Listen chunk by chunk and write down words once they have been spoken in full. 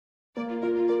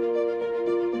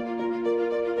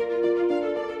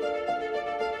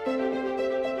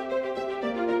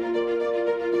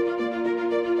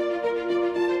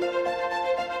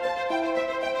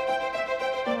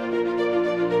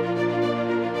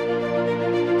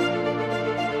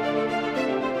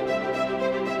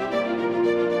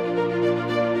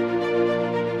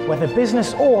whether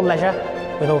business or leisure,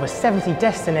 with over 70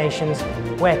 destinations,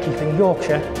 we're keeping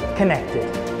Yorkshire connected.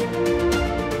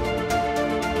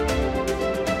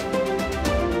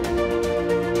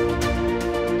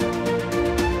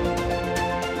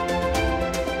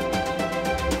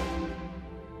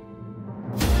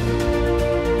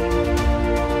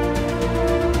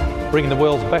 Bringing the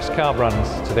world's best car brands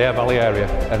to the Aire Valley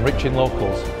area, enriching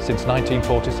locals since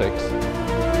 1946.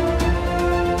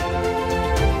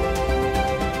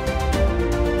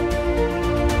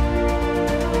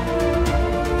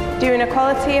 Doing a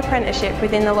quality apprenticeship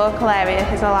within the local area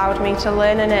has allowed me to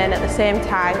learn and earn at the same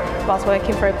time whilst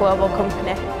working for a global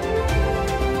company.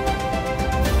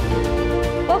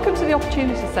 Welcome to the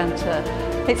Opportunity Centre.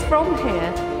 It's from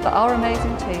here that our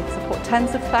amazing team support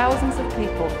tens of thousands of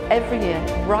people every year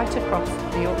right across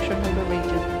the Yorkshire and Humber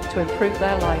region to improve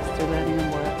their lives through learning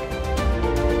and work.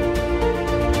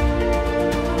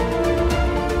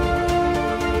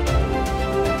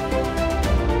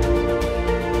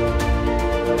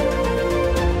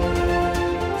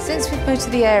 Since we've moved to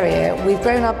the area, we've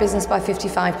grown our business by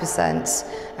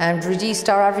 55% and reduced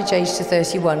our average age to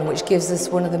 31, which gives us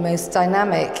one of the most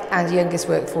dynamic and youngest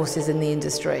workforces in the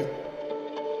industry.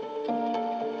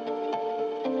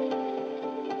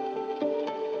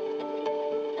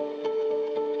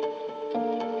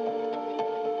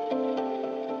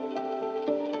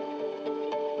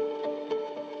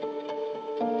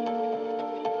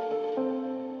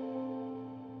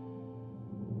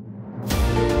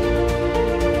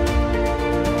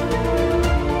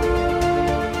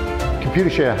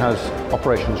 Computershare has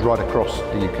operations right across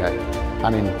the UK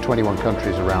and in 21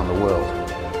 countries around the world.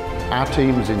 Our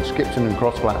teams in Skipton and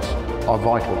Crossflats are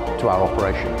vital to our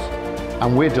operations,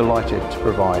 and we're delighted to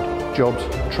provide jobs,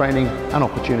 training and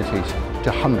opportunities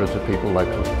to hundreds of people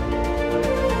locally.